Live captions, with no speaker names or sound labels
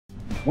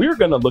we're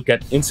going to look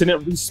at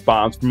incident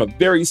response from a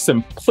very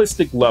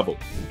simplistic level.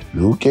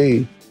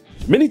 Okay.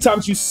 Many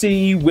times you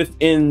see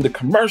within the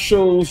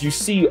commercials, you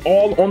see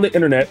all on the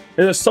internet,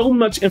 there's so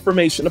much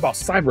information about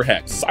cyber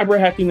hacks, cyber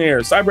hacking there,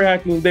 cyber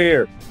hacking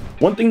there.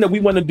 One thing that we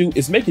want to do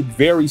is make it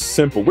very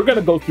simple. We're going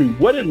to go through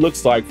what it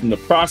looks like from the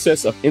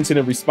process of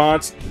incident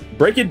response,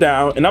 break it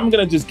down, and I'm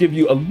going to just give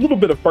you a little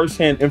bit of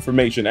firsthand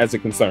information as it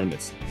concerns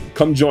this.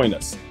 Come join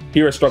us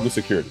here at Struggle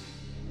Security.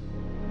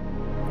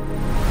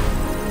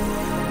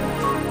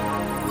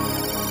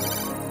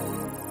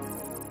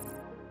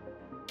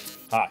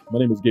 Hi, my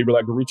name is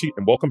Gabriel Agarucci,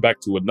 and welcome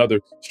back to another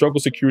Struggle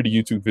Security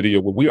YouTube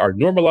video where we are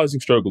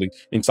normalizing struggling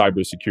in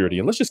cybersecurity.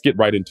 And let's just get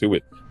right into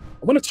it.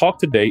 I want to talk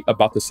today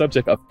about the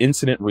subject of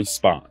incident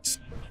response.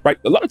 Right?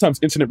 A lot of times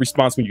incident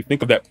response, when you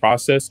think of that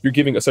process, you're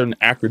giving a certain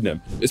acronym.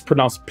 It's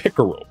pronounced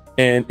PICERL,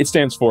 and it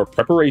stands for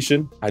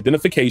preparation,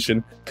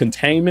 identification,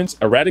 containment,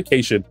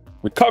 eradication,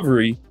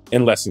 recovery,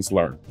 and lessons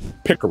learned.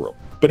 PICERL.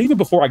 But even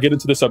before I get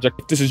into the subject,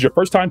 if this is your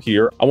first time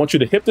here, I want you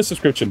to hit the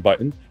subscription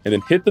button and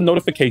then hit the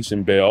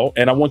notification bell.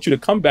 And I want you to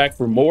come back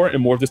for more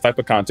and more of this type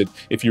of content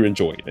if you're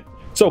enjoying it.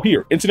 So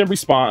here, incident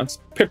response,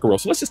 PICERL.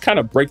 So let's just kind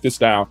of break this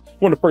down. I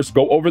want to first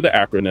go over the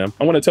acronym.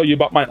 I want to tell you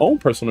about my own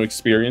personal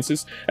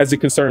experiences as it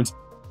concerns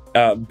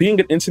being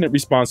an incident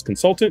response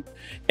consultant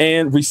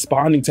and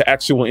responding to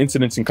actual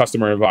incidents in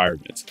customer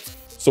environments.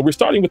 So we're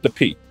starting with the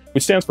P,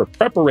 which stands for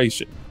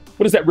preparation.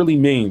 What does that really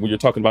mean when you're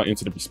talking about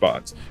incident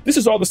response? This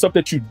is all the stuff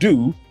that you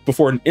do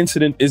before an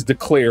incident is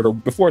declared or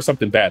before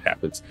something bad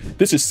happens.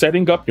 This is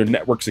setting up your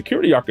network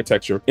security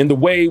architecture in the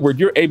way where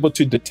you're able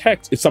to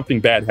detect if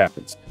something bad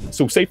happens.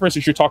 So say, for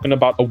instance, you're talking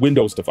about a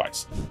Windows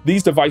device.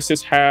 These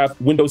devices have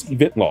Windows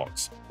event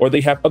logs, or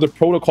they have other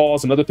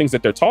protocols and other things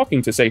that they're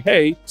talking to say,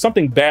 hey,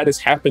 something bad is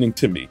happening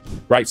to me,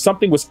 right?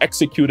 Something was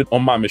executed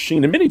on my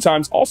machine. And many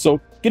times also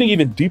getting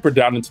even deeper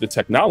down into the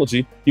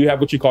technology, you have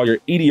what you call your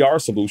EDR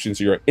solutions,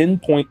 your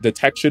endpoint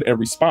detection and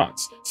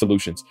response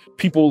solutions.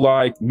 People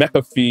like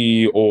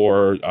McAfee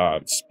or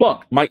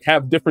Splunk might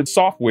have different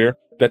software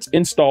that's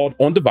installed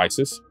on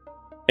devices.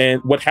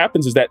 And what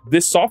happens is that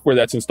this software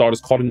that's installed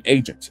is called an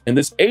agent. And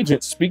this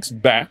agent speaks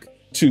back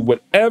to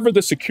whatever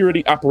the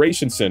security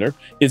operations center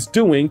is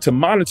doing to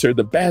monitor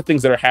the bad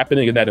things that are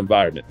happening in that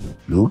environment.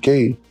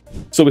 Okay.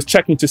 So it's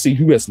checking to see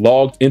who has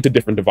logged into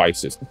different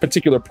devices.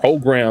 Particular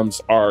programs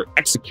are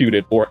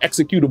executed or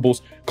executables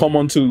come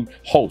onto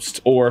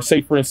host. Or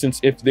say, for instance,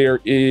 if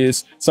there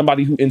is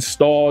somebody who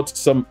installed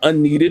some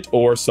unneeded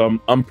or some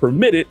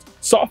unpermitted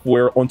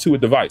software onto a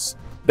device.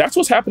 That's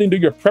what's happening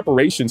during your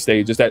preparation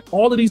stage, is that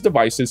all of these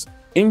devices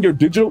in your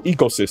digital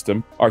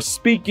ecosystem are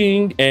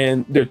speaking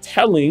and they're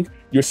telling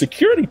your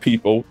security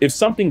people if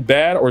something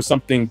bad or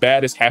something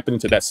bad is happening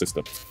to that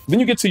system. Then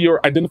you get to your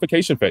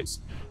identification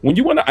phase. When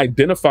you want to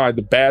identify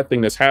the bad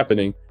thing that's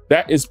happening,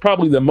 that is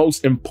probably the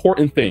most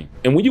important thing.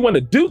 And when you want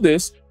to do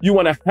this, you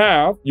want to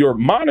have your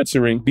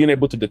monitoring being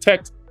able to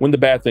detect when the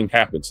bad thing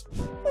happens.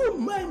 Oh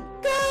my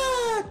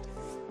God!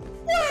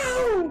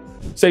 Wow!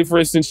 Say, for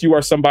instance, you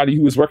are somebody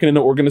who is working in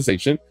an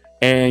organization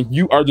and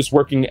you are just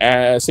working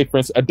as, say, for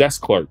instance, a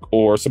desk clerk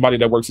or somebody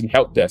that works in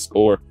help desk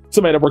or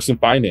somebody that works in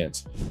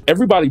finance.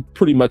 Everybody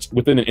pretty much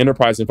within an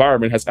enterprise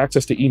environment has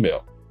access to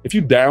email. If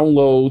you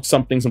download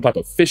something, some type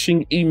of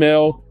phishing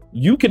email,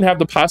 you can have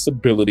the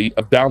possibility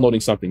of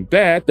downloading something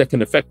bad that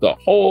can affect the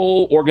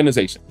whole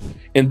organization.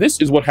 And this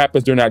is what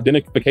happens during the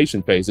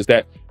identification phase, is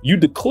that you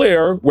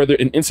declare whether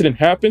an incident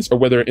happens or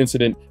whether an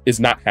incident is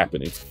not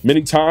happening.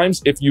 Many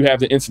times, if you have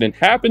the incident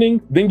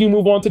happening, then you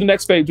move on to the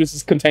next phase, which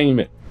is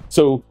containment.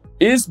 So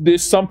is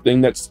this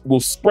something that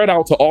will spread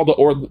out to all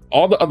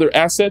the other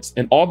assets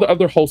and all the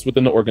other hosts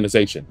within the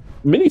organization?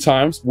 Many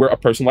times where a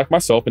person like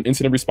myself, an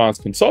incident response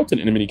consultant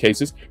in many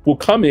cases, will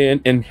come in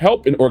and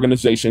help an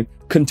organization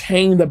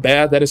contain the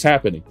bad that is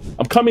happening.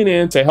 I'm coming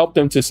in to help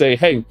them to say,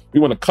 hey, we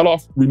want to cut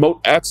off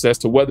remote access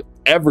to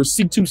whatever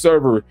C2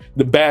 server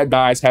the bad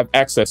guys have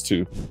access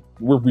to.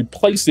 We're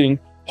replacing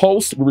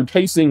hosts, we're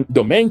replacing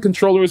domain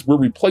controllers, we're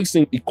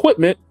replacing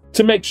equipment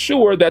to make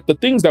sure that the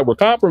things that were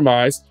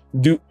compromised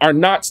are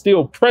not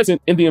still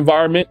present in the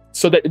environment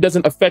so that it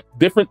doesn't affect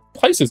different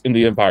places in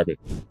the environment.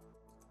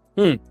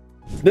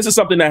 This is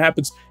something that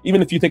happens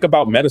even if you think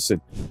about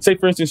medicine. Say,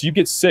 for instance, you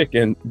get sick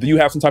and you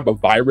have some type of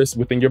virus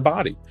within your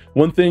body.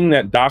 One thing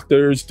that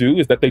doctors do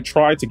is that they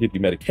try to give you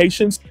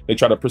medications. They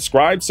try to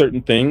prescribe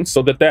certain things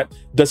so that that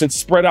doesn't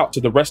spread out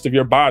to the rest of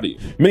your body.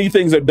 Many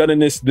things are done in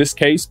this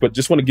case, but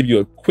just want to give you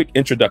a quick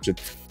introduction.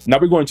 Now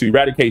we're going to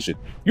eradication.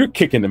 You're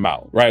kicking them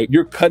out, right?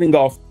 You're cutting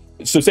off.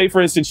 So say, for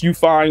instance, you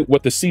find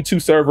what the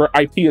C2 server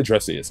IP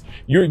address is.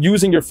 You're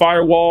using your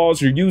firewalls,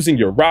 you're using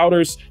your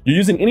routers, you're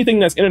using anything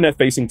that's internet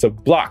facing to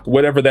block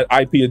whatever that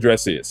IP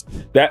address is.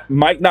 That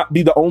might not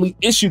be the only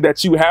issue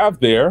that you have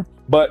there,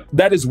 but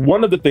that is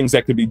one of the things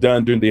that could be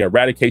done during the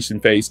eradication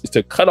phase, is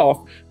to cut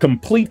off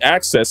complete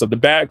access of the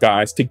bad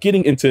guys to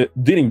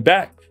getting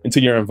back into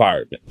your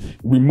environment,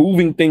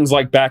 removing things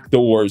like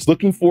backdoors,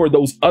 looking for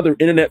those other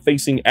internet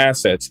facing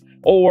assets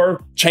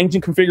or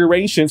changing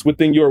configurations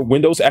within your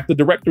Windows Active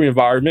Directory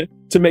environment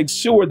to make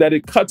sure that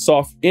it cuts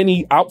off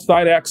any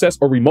outside access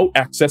or remote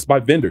access by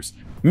vendors.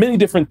 Many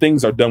different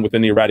things are done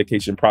within the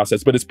eradication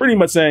process, but it's pretty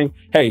much saying,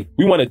 hey,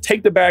 we want to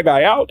take the bad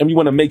guy out and we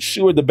want to make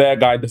sure the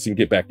bad guy doesn't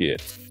get back in.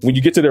 When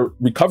you get to the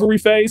recovery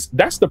phase,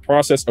 that's the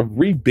process of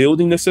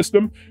rebuilding the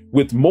system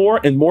with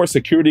more and more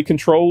security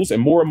controls and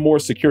more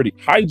security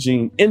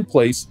hygiene in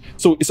place.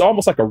 So it's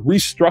almost like a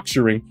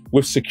restructuring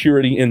with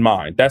security in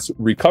mind. That's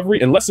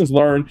recovery, and lessons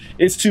learned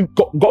is to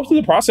go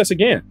through the process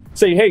again.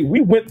 Say, hey,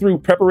 we went through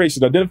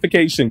preparation,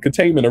 identification,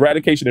 containment,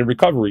 eradication, and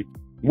recovery.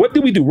 What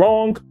did we do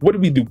wrong? What did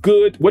we do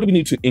good? What do we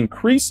need to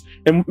increase?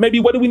 And maybe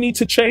what do we need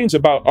to change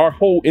about our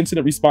whole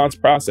incident response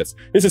process?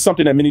 This is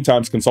something that many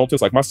times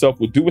consultants like myself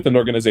would do with an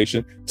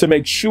organization to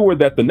make sure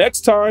that the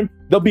next time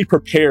they'll be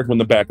prepared when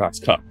the bad guys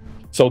come.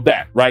 So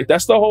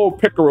that's the whole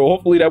PICERL.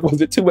 Hopefully that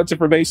wasn't too much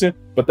information,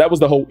 but that was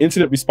the whole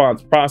incident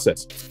response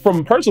process.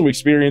 From personal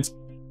experience,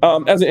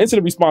 as an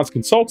incident response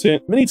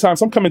consultant, many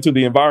times I'm coming to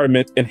the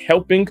environment and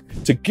helping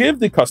to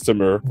give the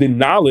customer the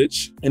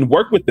knowledge and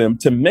work with them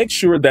to make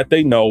sure that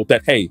they know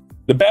that, hey,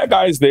 the bad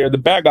guy is there, the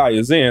bad guy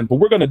is in, but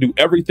we're going to do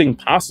everything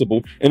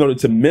possible in order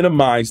to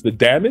minimize the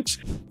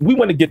damage. We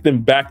want to get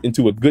them back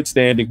into a good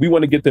standing. We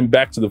want to get them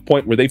back to the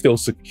point where they feel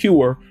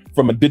secure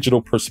from a digital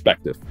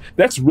perspective.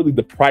 That's really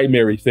the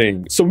primary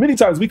thing. So many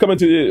times we come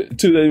into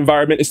the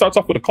environment, it starts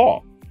off with a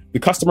call. The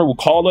customer will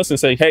call us and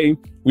say, hey,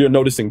 we are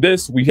noticing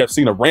this. We have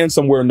seen a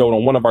ransomware note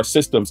on one of our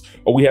systems,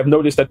 or we have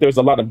noticed that there's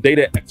a lot of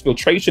data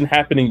exfiltration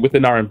happening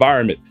within our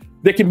environment.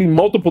 There can be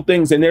multiple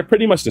things, and they're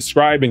pretty much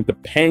describing the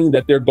pain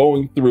that they're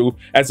going through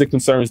as it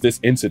concerns this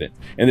incident.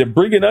 And they're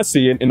bringing us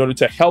in order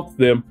to help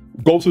them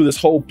go through this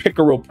whole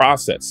PICERL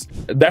process.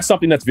 That's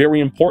something that's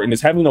very important,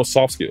 is having those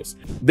soft skills.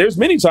 There's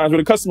many times where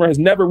the customer has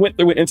never went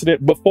through an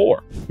incident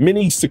before.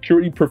 Many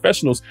security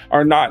professionals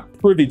are not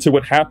privy to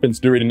what happens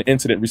during an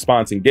incident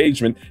response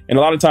engagement. And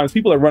a lot of times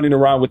people are running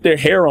around with their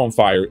hair on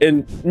fire.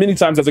 And many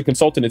times as a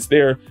consultant, it's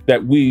there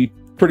that we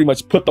pretty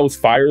much put those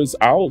fires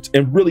out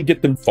and really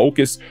get them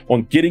focused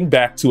on getting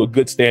back to a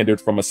good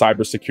standard from a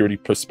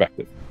cybersecurity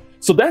perspective.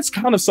 So that's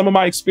kind of some of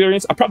my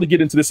experience. I'll probably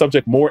get into this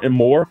subject more and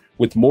more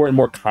with more and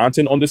more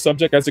content on this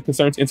subject as it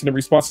concerns incident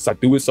response, since I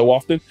do it so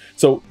often.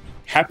 So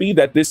happy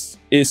that this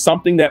is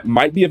something that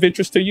might be of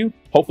interest to you.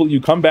 Hopefully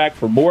you come back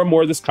for more and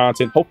more of this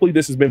content. Hopefully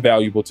this has been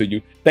valuable to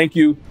you. Thank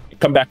you.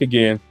 Come back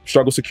again.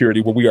 Struggle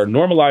Security, where we are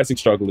normalizing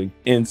struggling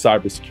in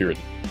cybersecurity.